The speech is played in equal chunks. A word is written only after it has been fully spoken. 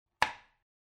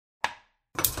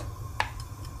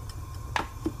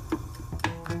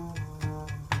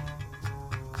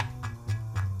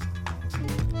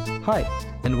Hi,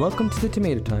 and welcome to the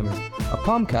Tomato Timer, a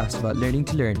podcast about learning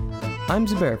to learn. I'm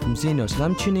Zubair from Xenos, and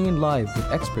I'm tuning in live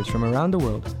with experts from around the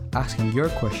world, asking your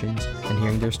questions and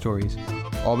hearing their stories.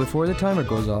 All before the timer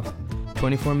goes off.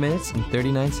 24 minutes and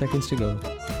 39 seconds to go.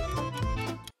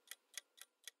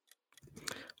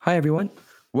 Hi everyone,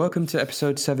 welcome to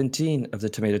episode 17 of the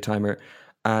Tomato Timer.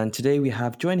 And today we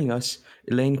have joining us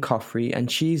Elaine Coffrey, and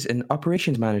she's an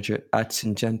operations manager at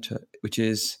Syngenta, which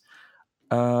is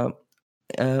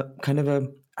kind of a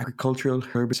agricultural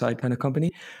herbicide kind of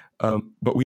company.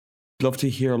 But we'd love to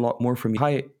hear a lot more from you.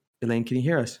 Hi, Elaine, can you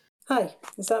hear us? Hi,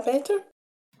 is that better?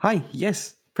 Hi,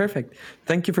 yes, perfect.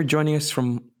 Thank you for joining us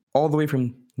from all the way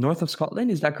from north of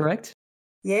Scotland, is that correct?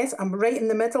 Yes, I'm right in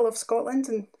the middle of Scotland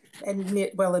and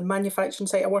the manufacturing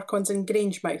site I work on is in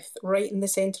Grangemouth, right in the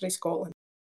centre of Scotland.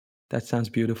 That sounds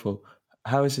beautiful.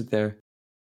 How is it there?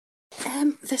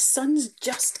 The sun's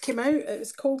just came out. It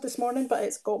was cold this morning, but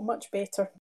it's got much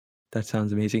better. That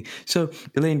sounds amazing. So,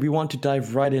 Elaine, we want to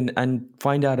dive right in and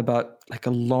find out about like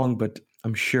a long, but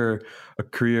I'm sure a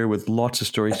career with lots of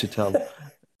stories to tell.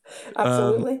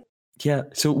 Absolutely. Yeah.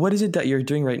 So what is it that you're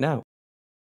doing right now?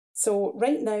 So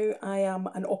right now I am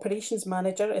an operations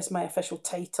manager is my official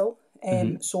title.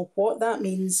 So what that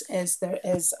means is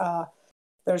there's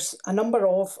a number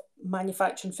of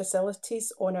manufacturing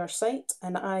facilities on our site,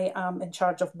 and I am in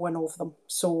charge of one of them.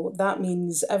 So that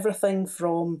means everything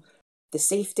from the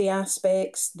safety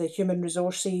aspects, the human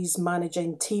resources,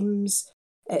 managing teams,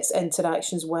 it's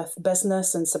interactions with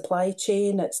business and supply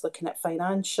chain, it's looking at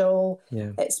financial,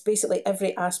 it's basically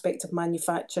every aspect of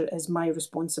manufacture is my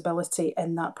responsibility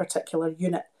in that particular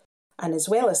unit. And as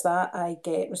well as that, I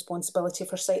get responsibility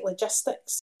for site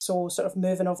logistics. So sort of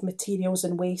moving of materials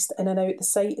and waste in and out the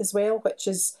site as well, which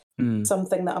is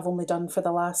something that I've only done for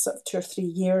the last sort of 2 or 3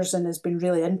 years and has been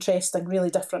really interesting, really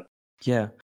different. Yeah.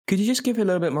 Could you just give a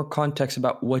little bit more context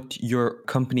about what your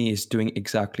company is doing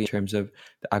exactly in terms of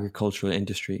the agricultural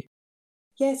industry?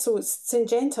 Yeah, so it's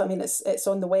Syngenta. I mean, it's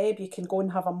on the web. You can go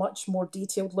and have a much more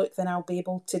detailed look than I'll be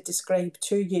able to describe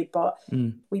to you. But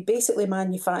we basically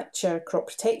manufacture crop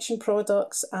protection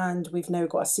products, and we've now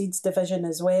got a seeds division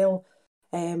as well.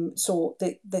 So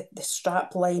the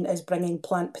strap line is bringing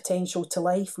plant potential to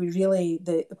life. We really,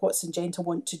 what Syngenta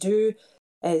want to do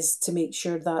is to make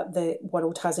sure that the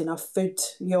world has enough food.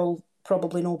 You'll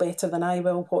probably know better than I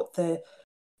will what the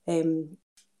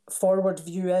forward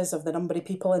view is of the number of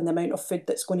people and the amount of food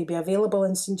that's going to be available,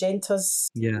 and Syngenta's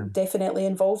definitely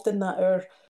involved in that.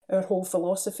 Our whole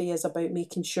philosophy is about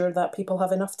making sure that people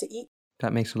have enough to eat.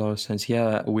 That makes a lot of sense.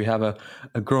 Yeah, we have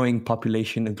a growing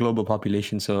population, a global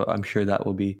population, so I'm sure that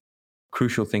will be a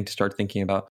crucial thing to start thinking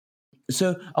about.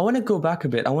 So I want to go back a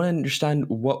bit. I want to understand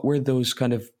what were those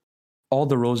kind of all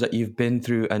the roles that you've been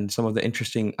through and some of the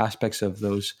interesting aspects of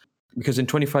those. Because in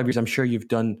 25 years, I'm sure you've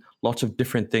done lots of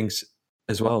different things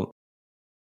as well.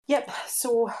 Yep.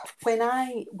 So when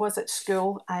I was at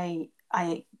school, I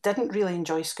didn't really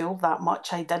enjoy school that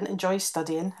much. I didn't enjoy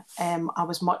studying. I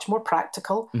was much more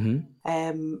practical.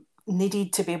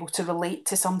 Needed to be able to relate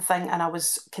to something, and I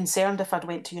was concerned if I'd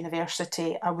went to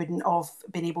university, I wouldn't have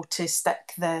been able to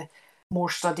stick the more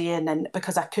studying, and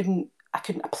because I couldn't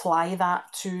apply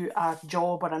that to a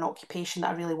job or an occupation that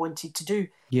I really wanted to do.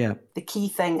 Yeah. The key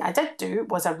thing I did do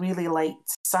was I really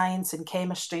liked science and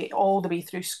chemistry all the way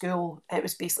through school. It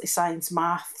was basically science,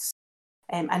 maths,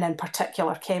 and in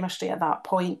particular chemistry at that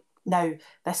point. Now,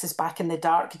 this is back in the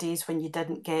dark days when you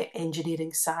didn't get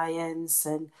engineering science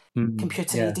and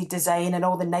computer-aided design and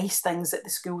all the nice things that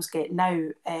the schools get now.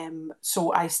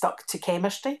 So I stuck to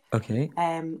chemistry. Okay.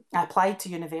 I applied to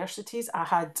universities. I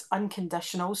had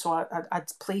unconditional, so I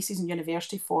had places in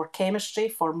university for chemistry,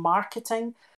 for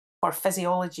marketing, for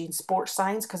physiology and sports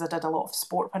science, because I did a lot of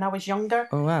sport when I was younger.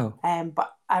 Oh, wow.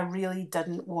 But I really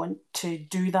didn't want to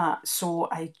do that, so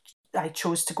I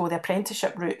chose to go the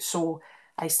apprenticeship route. So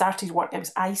I started work, it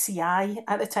was ICI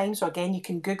at the time. So again, you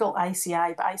can Google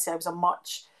ICI, but ICI was a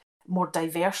much more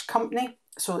diverse company.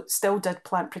 So it still did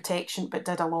plant protection, but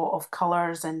did a lot of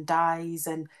colours and dyes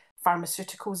and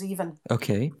pharmaceuticals even.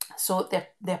 Okay. So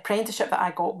the apprenticeship that I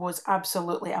got was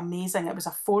absolutely amazing. It was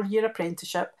a 4-year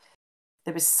apprenticeship.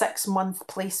 There was 6-month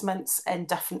placements in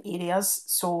different areas.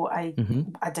 So I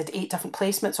did 8 different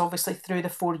placements, obviously, through the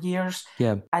 4 years.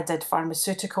 Yeah. I did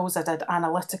pharmaceuticals, I did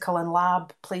analytical and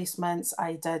lab placements,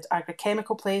 I did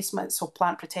agrochemical placements, so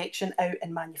plant protection out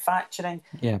in manufacturing.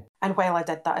 Yeah. And while I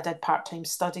did that, I did part-time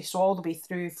study. So all the way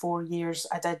through 4 years,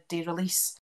 I did day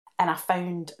release. And I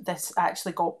found this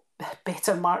actually got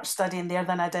better marks studying there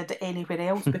than I did anywhere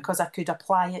else because I could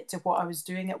apply it to what I was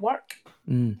doing at work.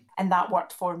 And that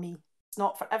worked for me. It's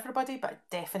not for everybody, but it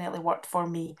definitely worked for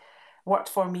me. worked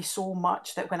for me so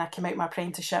much that when I came out of my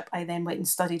apprenticeship, I then went and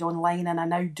studied online, and I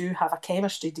now do have a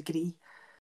chemistry degree,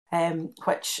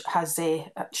 which has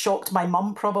shocked my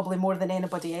mum probably more than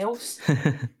anybody else,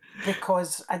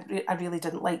 because I really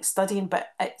didn't like studying, but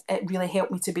it really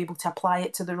helped me to be able to apply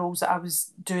it to the roles that I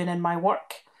was doing in my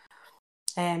work.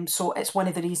 So it's one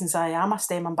of the reasons I am a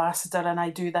STEM ambassador, and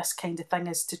I do this kind of thing,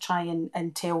 is to try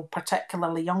and tell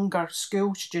particularly younger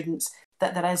school students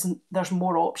that there's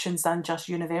more options than just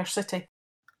university.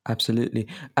 Absolutely.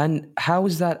 And how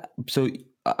is that? So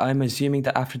I'm assuming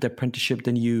that after the apprenticeship,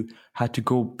 then you had to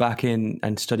go back in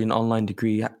and study an online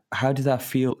degree. How did that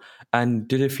feel? And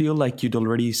did it feel like you'd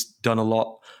already done a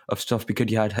lot of stuff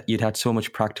because you'd had so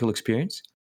much practical experience?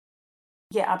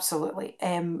 Yeah, absolutely.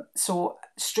 So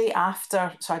straight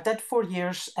after, so I did 4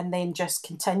 years and then just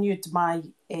continued my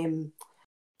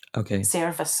Okay.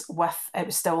 service with, it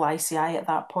was still ICI at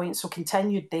that point, so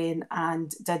continued then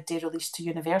and did day release to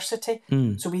university.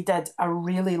 Mm. So we did a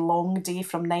really long day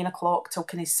from 9 o'clock till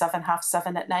kind of 7, half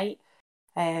 7 at night,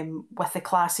 with the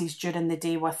classes during the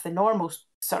day with the normal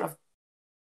sort of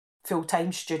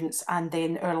full-time students, and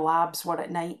then our labs were at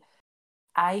night.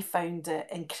 I found it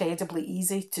incredibly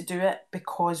easy to do it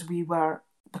because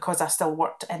I still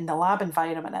worked in the lab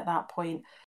environment at that point.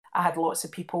 I had lots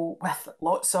of people with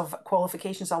lots of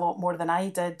qualifications, a lot more than I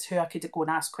did, who I could go and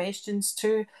ask questions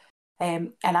to.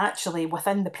 And actually,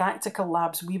 within the practical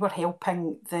labs, we were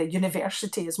helping the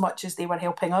university as much as they were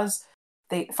helping us.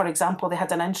 For example, they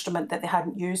had an instrument that they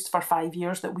hadn't used for 5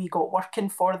 years that we got working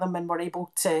for them, and were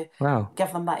able to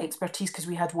give them that expertise because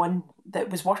we had one that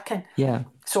was working. Yeah.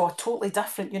 So a totally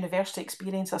different university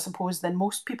experience, I suppose, than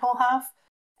most people have.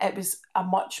 It was a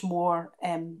much more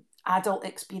adult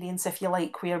experience, if you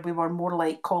like, where we were more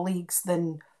like colleagues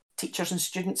than teachers and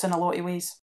students in a lot of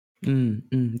ways.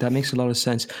 That makes a lot of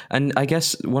sense. And I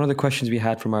guess one of the questions we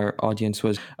had from our audience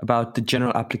was about the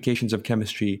general applications of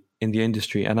chemistry in the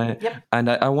industry. And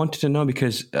I wanted to know,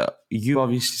 because you've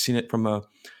obviously seen it from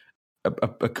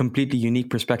a completely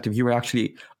unique perspective. You were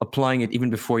actually applying it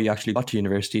even before you actually got to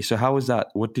university. So how was that?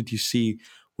 What did you see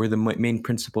were the main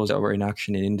principles that were in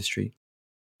action in industry?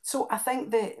 So I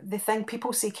think the thing,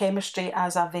 people see chemistry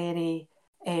as a very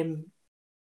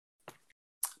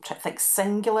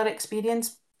singular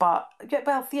experience, but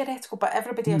well, theoretical, but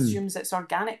everybody assumes it's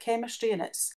organic chemistry and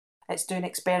it's doing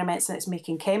experiments and it's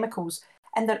making chemicals.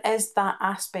 And there is that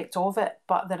aspect of it,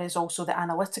 but there is also the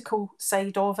analytical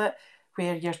side of it,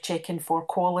 where you're checking for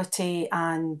quality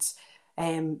and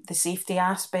the safety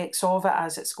aspects of it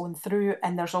as it's going through.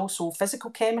 And there's also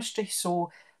physical chemistry, so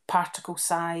particle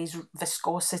size,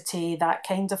 viscosity, that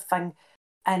kind of thing.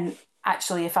 And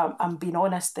actually, if I'm being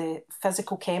honest, the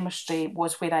physical chemistry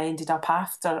was where I ended up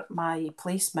after my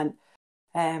placement,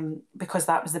 because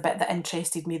that was the bit that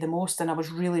interested me the most, and I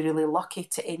was really, really lucky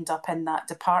to end up in that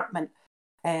department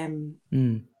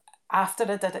after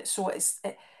I did it. So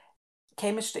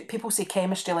chemistry, people say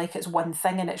chemistry like it's one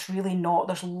thing, and it's really not.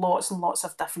 There's lots and lots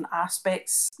of different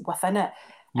aspects within it.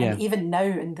 Yeah. And even now,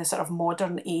 in the sort of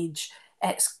modern age,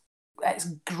 it's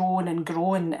grown and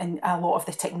grown, and a lot of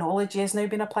the technology has now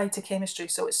been applied to chemistry.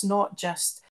 So it's not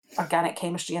just organic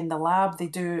chemistry in the lab. They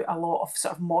do a lot of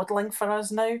sort of modelling for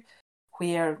us now,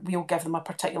 where we'll give them a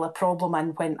particular problem,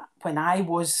 and when I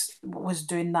was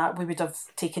doing that, we would have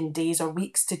taken days or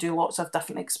weeks to do lots of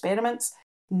different experiments.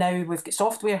 Now we've got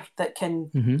software that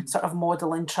can sort of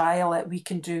model and trial it. We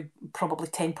can do probably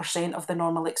 10% of the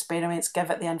normal experiments, give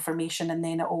it the information, and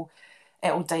then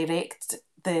it'll direct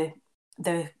the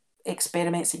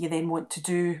experiments that you then want to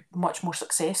do much more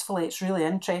successfully. It's really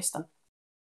interesting.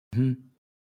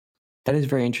 That is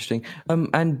very interesting.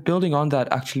 And building on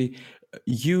that, actually,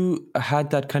 you had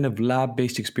that kind of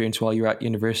lab-based experience while you were at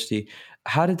university.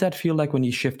 How did that feel like when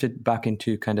you shifted back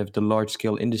into kind of the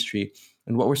large-scale industry?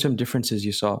 And what were some differences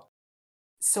you saw?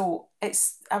 So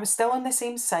I was still on the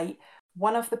same site.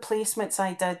 One of the placements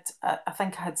I did, I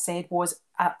think I had said, was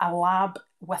a lab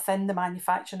within the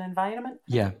manufacturing environment.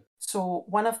 Yeah. So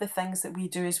one of the things that we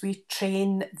do is we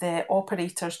train the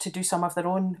operators to do some of their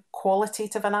own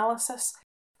qualitative analysis.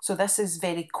 So this is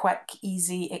very quick,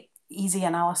 easy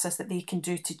analysis that they can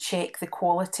do to check the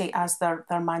quality as they're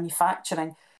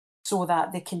manufacturing, so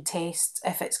that they can test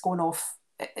if it's going off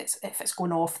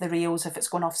the rails, if it's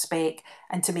going off spec,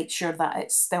 and to make sure that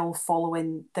it's still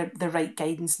following the right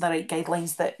guidance, the right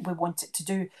guidelines that we want it to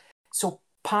do. So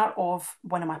part of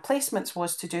one of my placements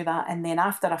was to do that. And then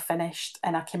after I finished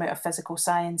and I came out of physical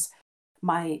science,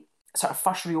 my sort of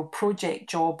first real project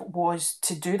job was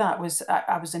to do that.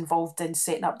 I was involved in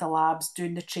setting up the labs,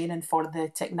 doing the training for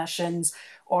the technicians,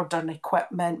 ordering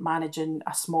equipment, managing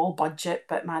a small budget,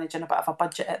 but managing a bit of a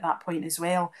budget at that point as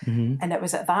well. Mm-hmm. And it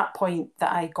was at that point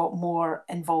that I got more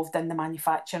involved in the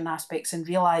manufacturing aspects and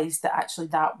realised that actually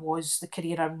that was the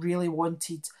career I really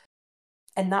wanted.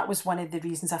 And that was one of the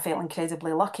reasons I felt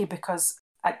incredibly lucky, because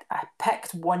I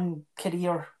picked one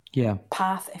career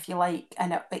path, if you like,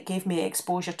 and it gave me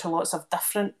exposure to lots of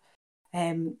different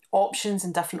options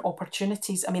and different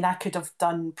opportunities. I mean, I could have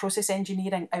done process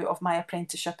engineering out of my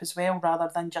apprenticeship as well, rather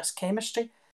than just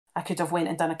chemistry. I could have went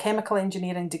and done a chemical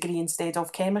engineering degree instead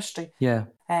of chemistry.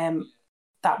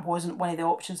 That wasn't one of the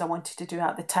options I wanted to do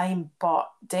at the time, but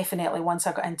definitely once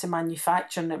I got into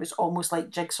manufacturing, it was almost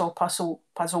like jigsaw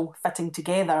puzzle fitting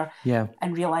together,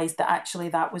 and realised that actually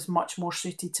that was much more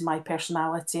suited to my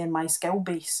personality and my skill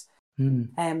base.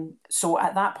 So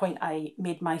at that point, I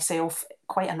made myself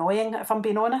quite annoying, if I'm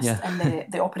being honest.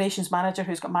 And the operations manager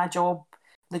who's got my job,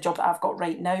 the job that I've got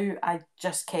right now, I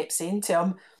just kept saying to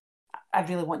him, I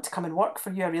really want to come and work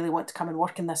for you. I really want to come and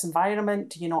work in this environment.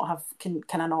 Do you not have, can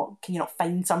you not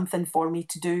find something for me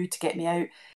to do to get me out?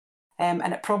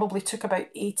 And it probably took about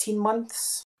 18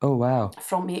 months. Oh, wow.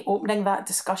 From me opening that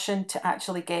discussion to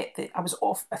actually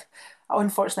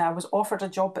unfortunately, I was offered a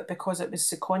job, but because it was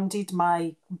seconded,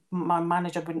 my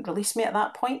manager wouldn't release me at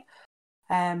that point.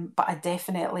 But I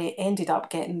definitely ended up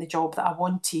getting the job that I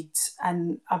wanted,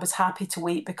 and I was happy to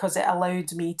wait because it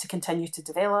allowed me to continue to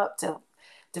develop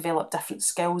different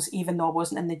skills, even though I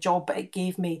wasn't in the job, but it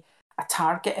gave me a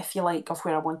target, if you like, of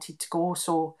where I wanted to go.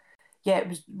 So yeah, it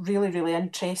was really, really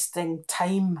interesting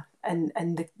time, and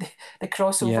the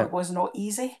crossover was not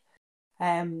easy.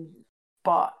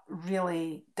 But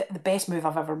really the best move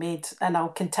I've ever made, and I'll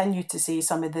continue to say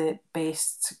some of the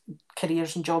best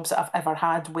careers and jobs that I've ever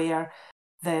had, where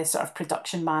the sort of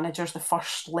production managers, the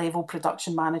first level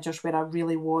production managers, where I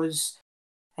really was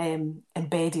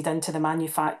embedded into the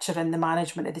manufacture and the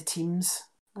management of the teams.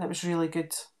 It was really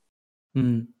good.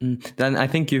 Then I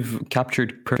think you've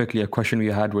captured perfectly a question we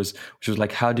had, which was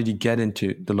like, how did you get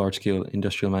into the large scale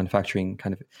industrial manufacturing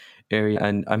kind of area?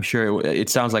 And I'm sure it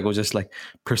sounds like it was just like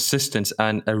persistence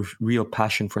and a real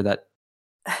passion for that.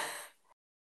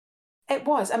 It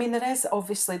was. I mean,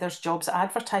 there's jobs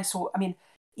advertised. So I mean,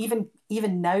 even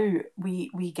now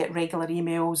we get regular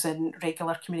emails and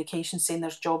regular communications saying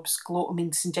there's jobs. I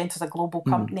mean, Syngenta's a global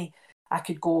company. I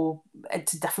could go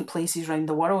to different places around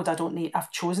the world.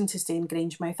 I've chosen to stay in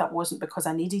Grangemouth. That wasn't because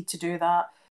I needed to do that.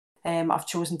 I've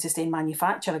chosen to stay in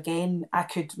manufacture. Again, I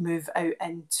could move out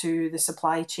into the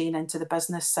supply chain, into the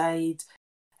business side.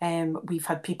 We've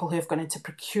had people who have gone into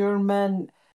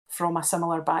procurement from a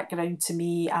similar background to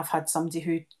me. I've had somebody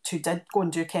who did go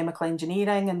and do chemical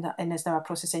engineering and is now a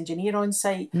process engineer on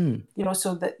site.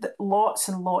 So that lots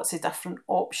and lots of different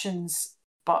options.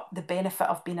 But the benefit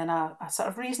of being in a sort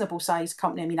of reasonable sized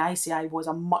company, I mean, ICI was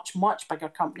a much, much bigger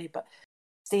company, but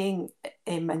staying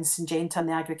in Syngenta and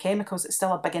the agrochemicals, it's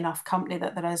still a big enough company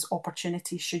that there is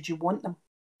opportunity should you want them.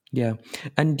 Yeah.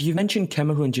 And you mentioned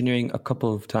chemical engineering a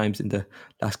couple of times in the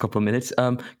last couple of minutes.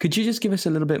 Could you just give us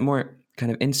a little bit more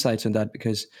kind of insights on that?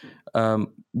 Because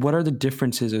what are the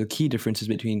differences or the key differences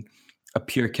between a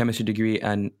pure chemistry degree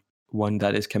and one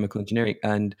that is chemical engineering?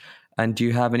 And do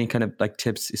you have any kind of like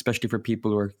tips, especially for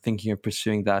people who are thinking of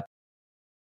pursuing that?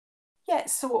 Yeah,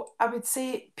 so I would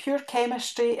say pure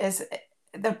chemistry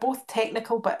they're both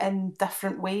technical, but in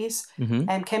different ways.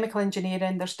 Chemical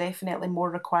engineering, there's definitely more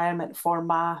requirement for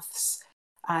maths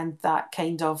and that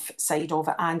kind of side of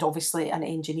it, and obviously an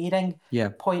engineering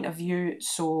point of view.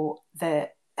 So there's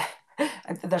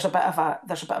a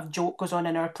bit of joke goes on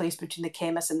in our place between the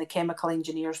chemists and the chemical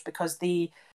engineers, because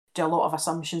they do a lot of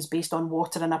assumptions based on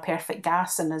water and a perfect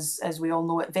gas, and as we all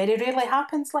know, it very rarely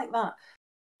happens like that.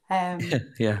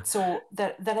 So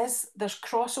there's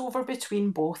crossover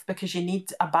between both, because you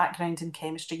need a background in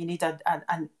chemistry, you need a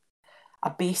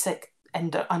basic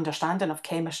understanding of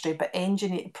chemistry, but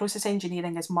process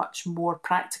engineering is much more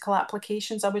practical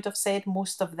applications. I would have said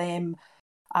most of them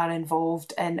are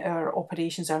involved in our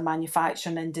operations, our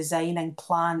manufacturing and designing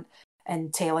plant,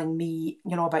 and telling me,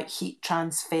 about heat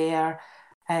transfer,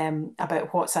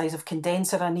 about what size of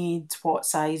condenser I need, what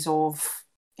size of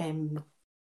what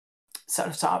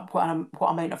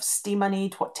amount of steam I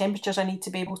need, what temperatures I need to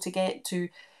be able to get to.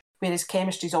 Whereas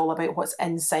chemistry is all about what's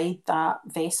inside that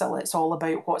vessel. It's all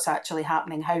about what's actually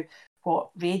happening,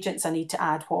 what reagents I need to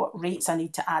add, what rates I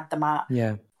need to add them at,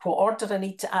 what order I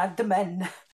need to add them in,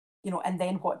 and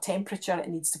then what temperature it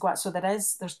needs to go at. So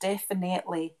there's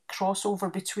definitely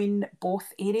crossover between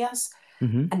both areas.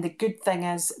 And the good thing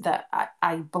is that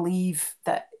I believe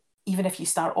that even if you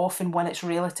start off in one, it's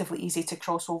relatively easy to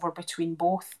cross over between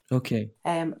both. Okay.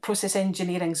 Process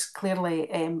engineering's clearly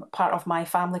part of my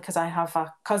family because I have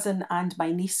a cousin and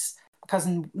my niece. My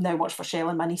cousin now works for Shell,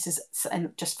 and my niece is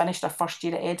just finished her first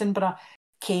year at Edinburgh.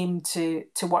 Came to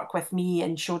work with me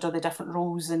and showed her the different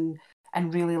roles and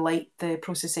really liked the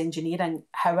process engineering.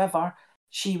 However,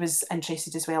 she was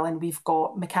interested as well, and we've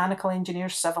got mechanical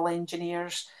engineers, civil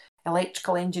engineers,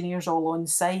 electrical engineers all on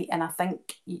site, and I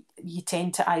think you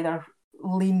tend to either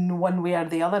lean one way or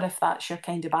the other if that's your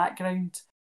kind of background.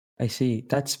 I see.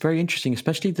 That's very interesting,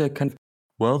 especially the kind of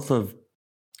wealth of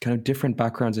kind of different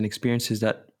backgrounds and experiences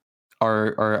that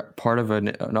are part of an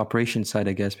operation side,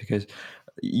 I guess, because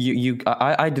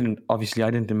I didn't, obviously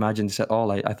I didn't imagine this at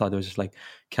all. I thought it was just like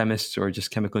chemists or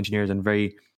just chemical engineers and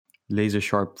very laser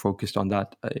sharp focused on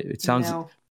that. It sounds, No,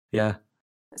 yeah,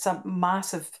 it's a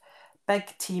massive,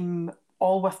 big team,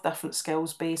 all with different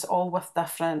skills base, all with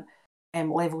different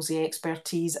levels of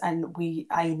expertise, and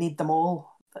I need them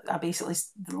all. I basically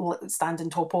stand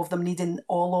on top of them, needing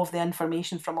all of the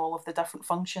information from all of the different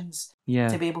functions to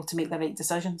yeah. be able to make the right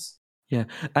decisions. Yeah,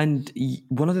 and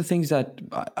one of the things that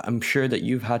I'm sure that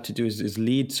you've had to do is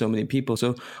lead so many people.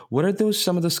 So, what are those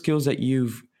some of the skills that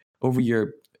you've over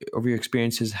your over your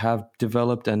experiences have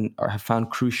developed and or have found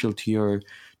crucial to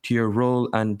your role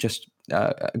and just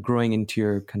growing into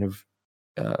your kind of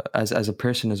as a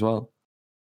person as well?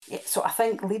 Yeah, so I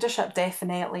think leadership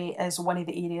definitely is one of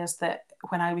the areas that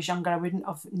when I was younger I wouldn't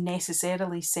have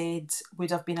necessarily said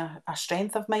would have been a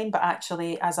strength of mine, but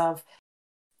actually as I've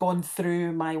gone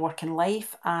through my working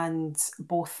life and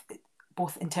both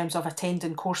in terms of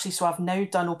attending courses. So I've now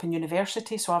done Open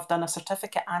University, so I've done a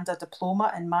certificate and a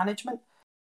diploma in management.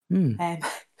 Hmm. Um,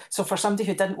 so for somebody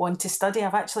who didn't want to study,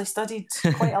 I've actually studied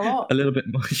quite a lot. A little bit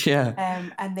much, yeah.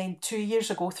 And then 2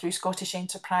 years ago through Scottish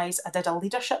Enterprise, I did a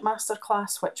leadership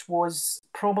masterclass, which was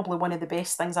probably one of the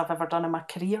best things I've ever done in my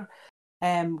career,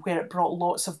 where it brought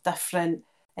lots of different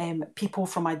people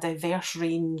from a diverse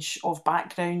range of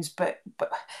backgrounds, but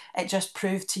it just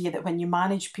proved to you that when you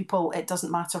manage people, it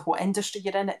doesn't matter what industry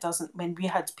you're in. It doesn't. When we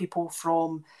had people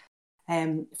from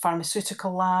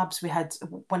pharmaceutical labs, we had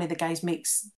one of the guys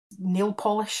makes nail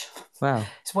polish. Wow.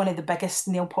 It's one of the biggest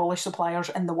nail polish suppliers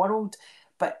in the world.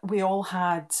 But we all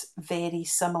had very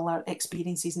similar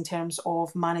experiences in terms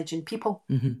of managing people.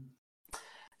 Hmm.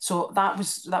 So that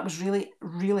was really,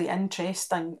 really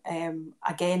interesting.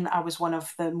 Again, I was one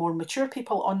of the more mature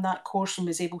people on that course and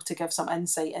was able to give some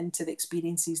insight into the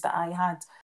experiences that I had.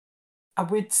 I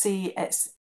would say it's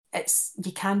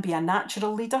you can be a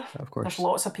natural leader. Of There's course.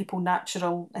 lots of people,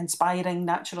 natural, inspiring,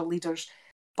 natural leaders.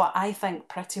 But I think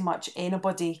pretty much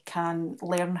anybody can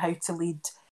learn how to lead,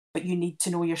 but you need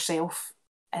to know yourself.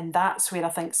 And that's where I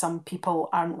think some people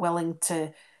aren't willing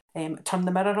to turn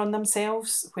the mirror on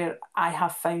themselves, where I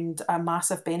have found a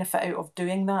massive benefit out of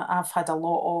doing that. I've had a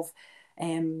lot of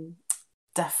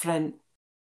different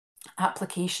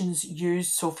applications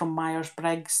used. So from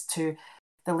Myers-Briggs to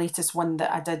the latest one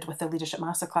that I did with the Leadership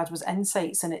Masterclass was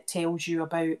Insights, and it tells you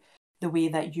about the way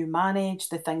that you manage,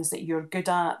 the things that you're good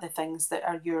at, the things that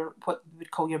are your what we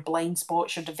would call your blind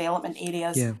spots, your development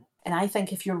areas. Yeah. And I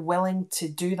think if you're willing to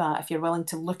do that, if you're willing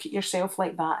to look at yourself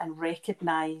like that and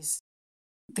recognise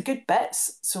the good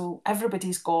bits, so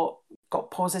everybody's got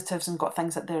positives and got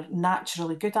things that they're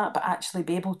naturally good at, but actually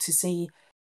be able to say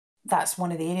that's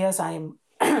one of the areas I'm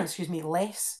excuse me,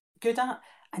 less good at,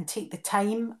 and take the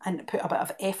time and put a bit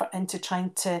of effort into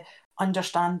trying to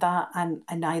understand that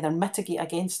and either mitigate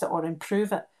against it or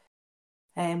improve it.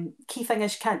 Key thing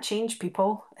is you can't change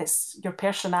people. It's your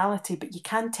personality, but you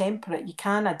can temper it. You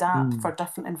can adapt for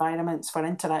different environments, for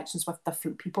interactions with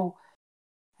different people.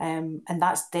 And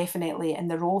that's definitely in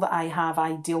the role that I have,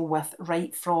 I deal with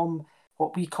right from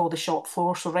what we call the shop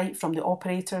floor. So right from the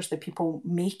operators, the people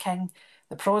making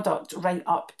the product, right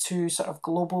up to sort of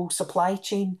global supply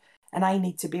chain. And I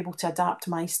need to be able to adapt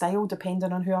my style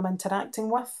depending on who I'm interacting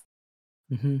with.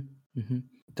 Hmm. Hmm.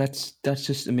 That's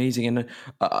just amazing, and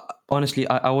honestly,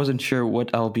 I wasn't sure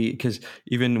what I'll be because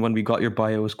even when we got your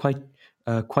bio, it was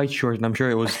quite short, and I'm sure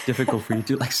it was difficult for you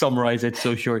to like summarize it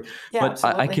so short. Yeah, But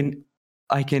absolutely.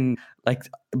 I can like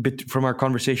bit from our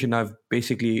conversation, I've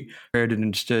basically heard and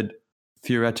understood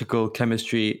theoretical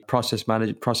chemistry, process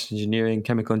engineering,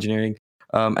 chemical engineering,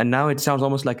 and now it sounds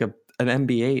almost like an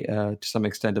MBA to some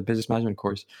extent, a business management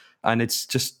course, and it's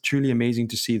just truly amazing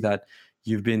to see that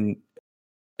you've been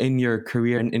in your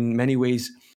career and in many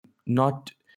ways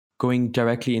not going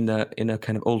directly in a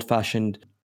kind of old fashioned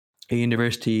a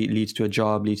university leads to a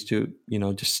job leads to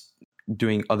just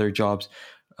doing other jobs.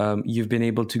 You've been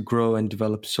able to grow and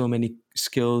develop so many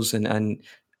skills and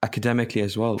academically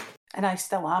as well. And I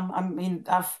still am. I mean,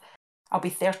 I'll be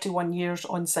 31 years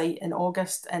on site in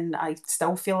August, and I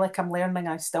still feel like I'm learning.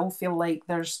 I still feel like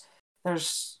there's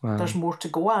Wow. more to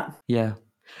go at. Yeah.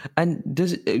 And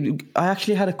I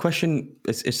actually had a question.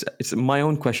 It's my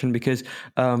own question because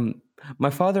my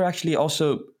father actually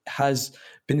also has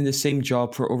been in the same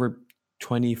job for over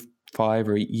 25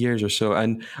 or years or so,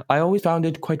 and I always found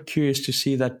it quite curious to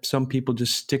see that some people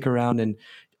just stick around and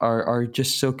are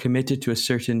just so committed to a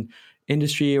certain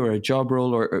industry or a job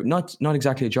role, or not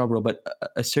exactly a job role, but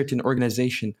a certain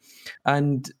organization.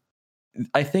 And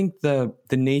I think the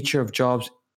nature of jobs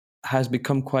has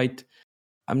become quite,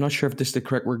 I'm not sure if this is the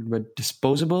correct word, but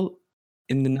disposable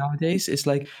in the nowadays. It's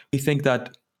like we think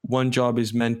that one job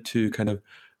is meant to kind of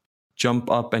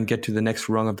jump up and get to the next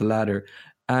rung of the ladder.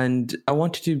 And I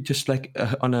wanted to just like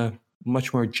on a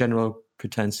much more general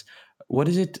pretense, what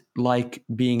is it like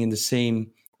being in the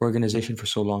same organization for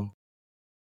so long?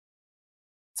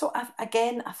 So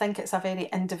again, I think it's a very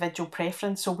individual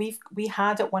preference. So we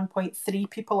had at one point 3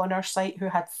 people on our site who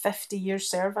had 50 years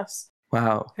service,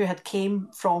 Wow. who had came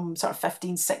from sort of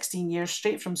 15, 16 years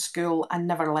straight from school and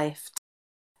never left.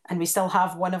 And we still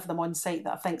have one of them on site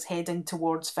that I think's heading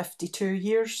towards 52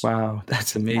 years. Wow.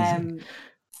 That's amazing.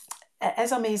 It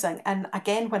is amazing. And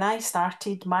again, when I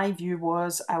started, my view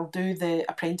was I'll do the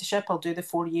apprenticeship, I'll do the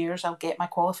 4 years, I'll get my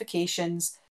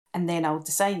qualifications, and then I'll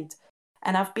decide.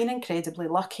 And I've been incredibly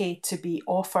lucky to be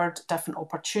offered different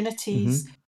opportunities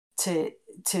Hmm. to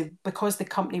because the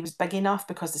company was big enough,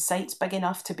 because the site's big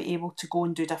enough to be able to go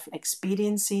and do different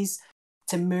experiences,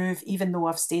 to move, even though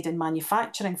I've stayed in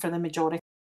manufacturing for the majority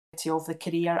of the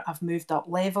career, I've moved up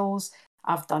levels,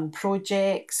 I've done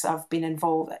projects, I've been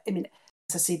involved. I mean,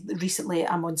 as I said, recently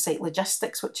I'm on site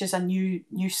logistics, which is a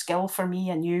new skill for me,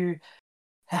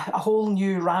 a whole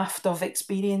new raft of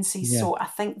experiences. Yeah. So I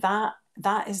think that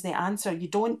is the answer. You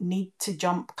don't need to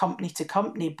jump company to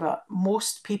company, but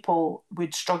most people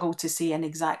would struggle to stay in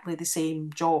exactly the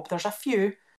same job. There's a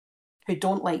few who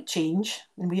don't like change,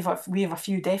 and we have a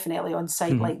few definitely on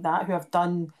site Hmm. like that who have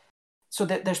done. So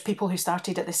that there's people who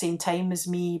started at the same time as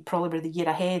me, probably the year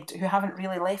ahead, who haven't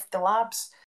really left the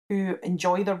labs, who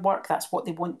enjoy their work. That's what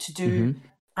they want to do, Hmm.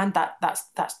 and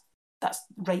that's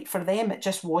right for them. It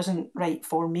just wasn't right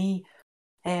for me.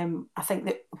 I think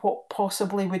that what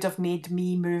possibly would have made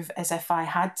me move is if I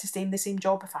had to stay in the same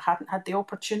job, if I hadn't had the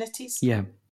opportunities. Yeah.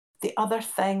 The other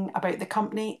thing about the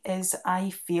company is I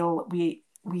feel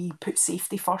we put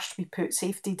safety first. We put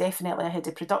safety definitely ahead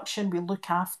of production. We look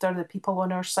after the people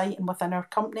on our site and within our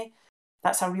company.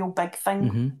 That's a real big thing.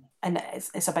 Hmm. And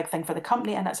it's a big thing for the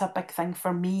company, and it's a big thing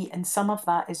for me. And some of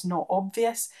that is not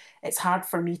obvious. It's hard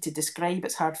for me to describe.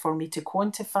 It's hard for me to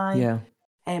quantify.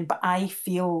 Yeah. But I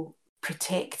feel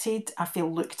protected. I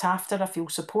feel looked after. I feel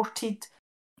supported.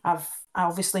 I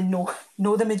obviously know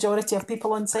the majority of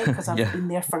people on site because I've Yeah. been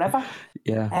there forever.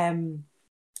 Yeah.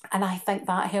 And I think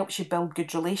that helps you build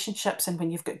good relationships. And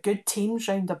when you've got good teams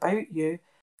round about you,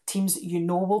 teams that you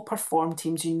know will perform,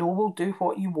 teams you know will do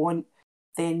what you want,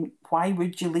 then why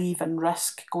would you leave and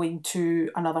risk going to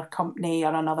another company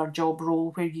or another job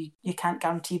role where you can't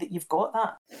guarantee that you've got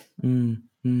that? Mm,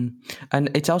 mm. And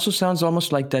it also sounds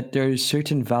almost like that there are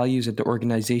certain values that the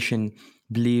organization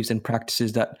believes and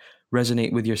practices that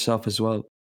resonate with yourself as well.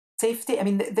 Safety, I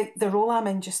mean, the role I'm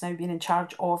in just now, being in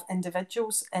charge of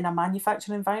individuals in a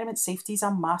manufacturing environment, safety is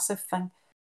a massive thing.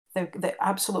 The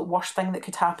absolute worst thing that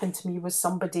could happen to me was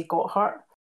somebody got hurt.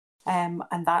 And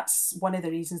that's one of the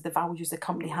reasons the values the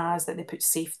company has, that they put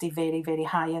safety very, very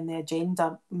high in the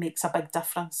agenda, makes a big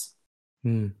difference.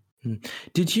 Mm, mm.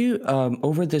 Did you,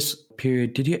 over this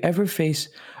period, did you ever face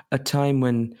a time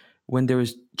when there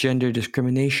was gender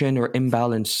discrimination or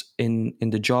imbalance in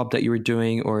the job that you were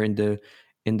doing or in the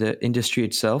industry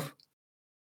itself?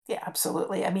 Yeah,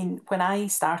 absolutely. I mean, when I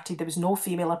started, there was no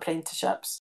female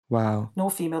apprenticeships. Wow. No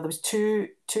female. There was two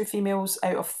females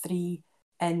out of 3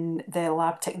 in the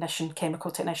lab technician,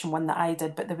 chemical technician one that I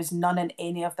did, but there was none in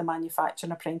any of the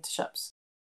manufacturing apprenticeships.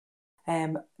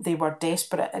 They were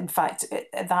desperate. In fact,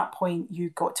 at that point,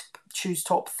 you got to choose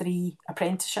top 3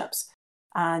 apprenticeships,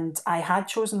 and I had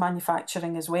chosen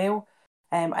manufacturing as well.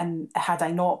 And had I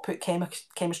not put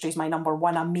chemistry as my number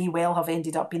 1, I may well have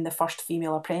ended up being the first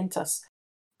female apprentice.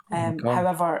 Oh my God.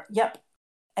 However, yep,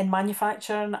 in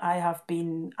manufacturing, I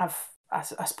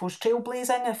suppose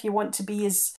trailblazing, if you want to be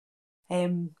as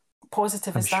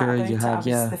positive I'm as that sure about you it. I have, was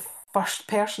yeah. the first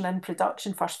person in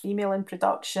production, first female in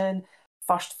production,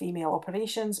 first female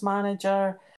operations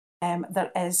manager.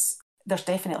 There's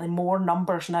definitely more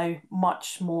numbers now,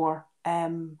 much more.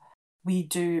 we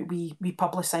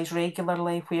publicise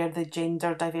regularly where the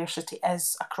gender diversity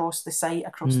is across the site,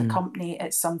 across the company.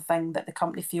 It's something that the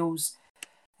company feels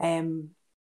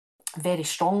very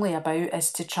strongly about,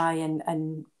 is to try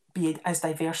and be as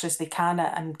diverse as they can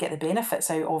and get the benefits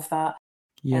out of that.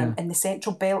 Yeah. In the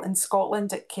Central Belt in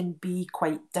Scotland, it can be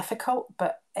quite difficult.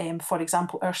 But for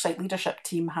example, our site leadership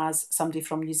team has somebody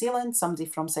from New Zealand, somebody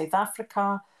from South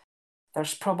Africa.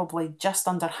 There's probably just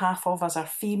under half of us are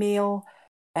female.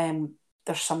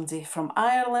 There's somebody from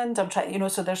Ireland. I'm trying,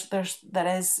 so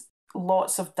there is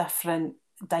lots of different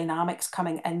dynamics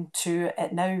coming into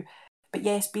it now. But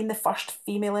yes, being the first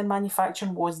female in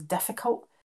manufacturing was difficult,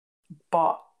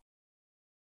 but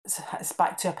it's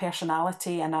back to a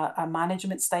personality and a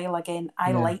management style again.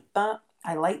 I like that.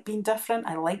 I like being different.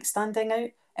 I like standing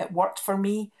out. It worked for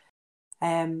me.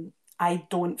 I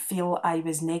don't feel I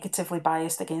was negatively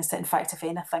biased against it. In fact, if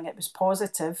anything, it was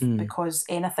positive because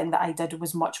anything that I did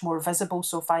was much more visible.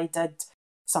 So if I did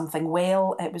something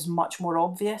well, it was much more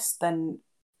obvious than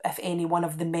if any one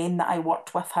of the men that I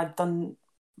worked with had done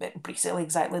basically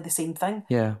exactly the same thing.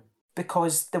 Yeah.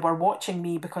 Because they were watching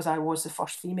me because I was the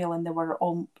first female, and they were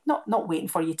all not waiting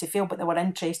for you to fail, but they were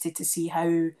interested to see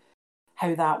how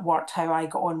that worked, how I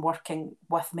got on working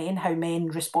with men, how men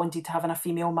responded to having a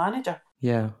female manager.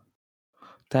 Yeah.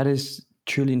 That is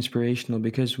truly inspirational,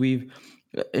 because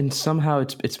and somehow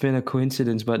it's been a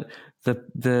coincidence, but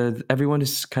the everyone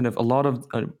is kind of, a lot of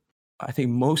I think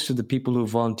most of the people who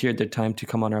volunteered their time to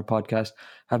come on our podcast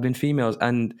have been females,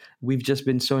 and we've just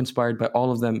been so inspired by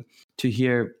all of them to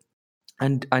hear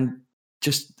and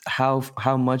just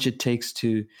how much it takes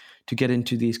to get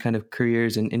into these kind of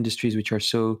careers and industries which are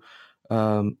so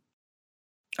I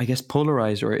guess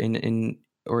polarized, or in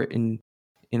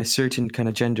a certain kind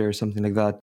of gender or something like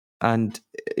that. And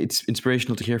it's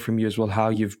inspirational to hear from you as well, how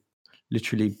you've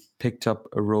literally picked up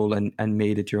a role and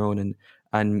made it your own,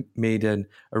 and made a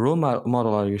role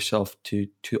model out of yourself to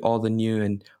all the new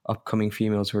and upcoming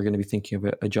females who are going to be thinking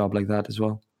of a job like that as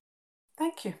well.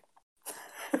 Thank you.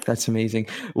 That's amazing.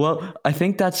 Well, I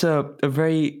think that's a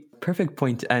very perfect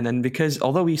point. And because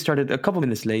although we started a couple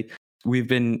minutes late, we've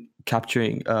been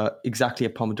capturing exactly a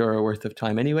Pomodoro worth of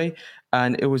time anyway.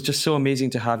 And it was just so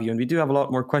amazing to have you. And we do have a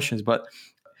lot more questions, but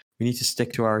we need to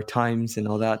stick to our times and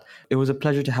all that. It was a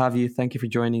pleasure to have you. Thank you for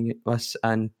joining us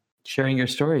and sharing your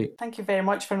story. Thank you very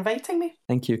much for inviting me.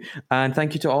 Thank you. And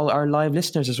thank you to all our live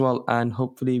listeners as well. And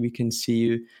hopefully we can see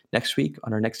you next week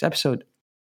on our next episode.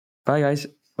 Bye, guys.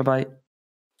 Bye-bye.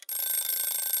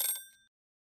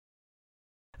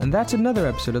 And that's another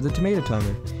episode of the Tomato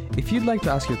Timer. If you'd like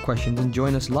to ask your questions and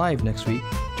join us live next week,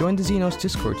 join the Xenos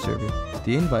Discord server.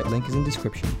 The invite link is in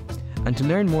description. And to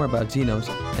learn more about Xenos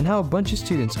and how a bunch of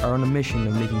students are on a mission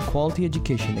of making quality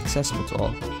education accessible to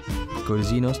all, go to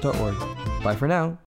xenos.org. Bye for now.